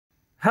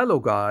Hello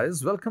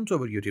guys, welcome to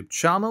our YouTube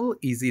channel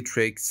Easy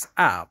Tricks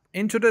app.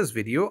 In today's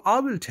video, I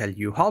will tell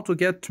you how to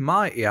get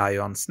My AI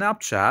on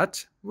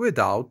Snapchat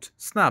without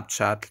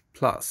Snapchat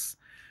Plus.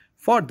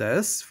 For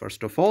this,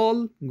 first of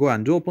all, go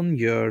and open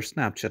your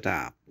Snapchat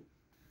app.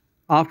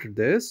 After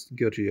this,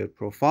 go to your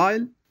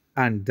profile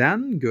and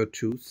then go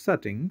to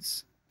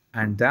settings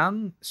and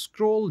then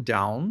scroll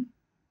down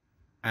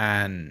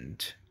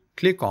and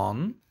click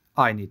on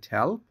I need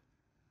help.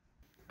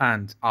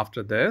 And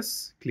after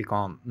this, click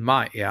on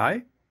My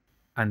AI.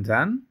 And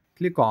then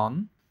click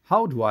on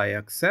How do I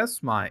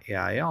access my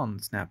AI on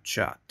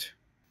Snapchat?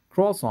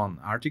 Cross on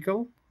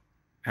article,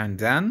 and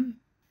then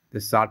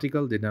this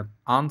article did not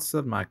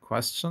answer my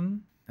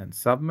question, and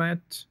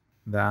submit.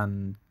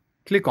 Then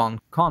click on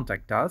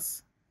Contact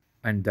Us,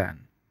 and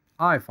then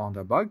I found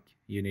a bug.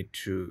 You need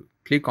to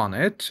click on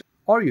it,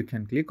 or you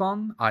can click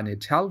on I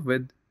need help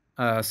with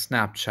a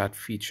Snapchat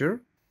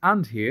feature.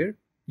 And here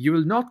you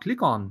will not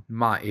click on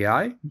My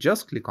AI,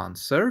 just click on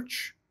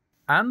Search,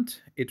 and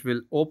it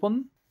will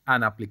open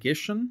an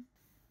application.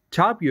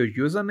 Type your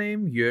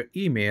username, your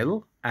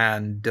email,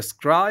 and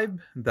describe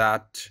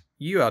that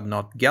you are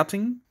not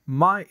getting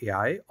My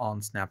AI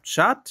on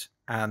Snapchat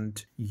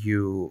and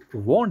you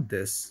want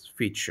this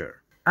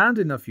feature. And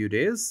in a few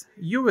days,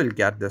 you will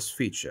get this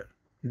feature.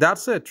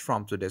 That's it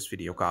from today's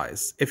video,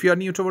 guys. If you are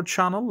new to our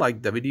channel,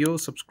 like the video,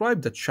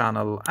 subscribe the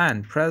channel,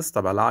 and press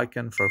the bell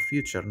icon for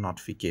future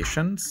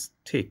notifications.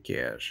 Take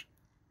care.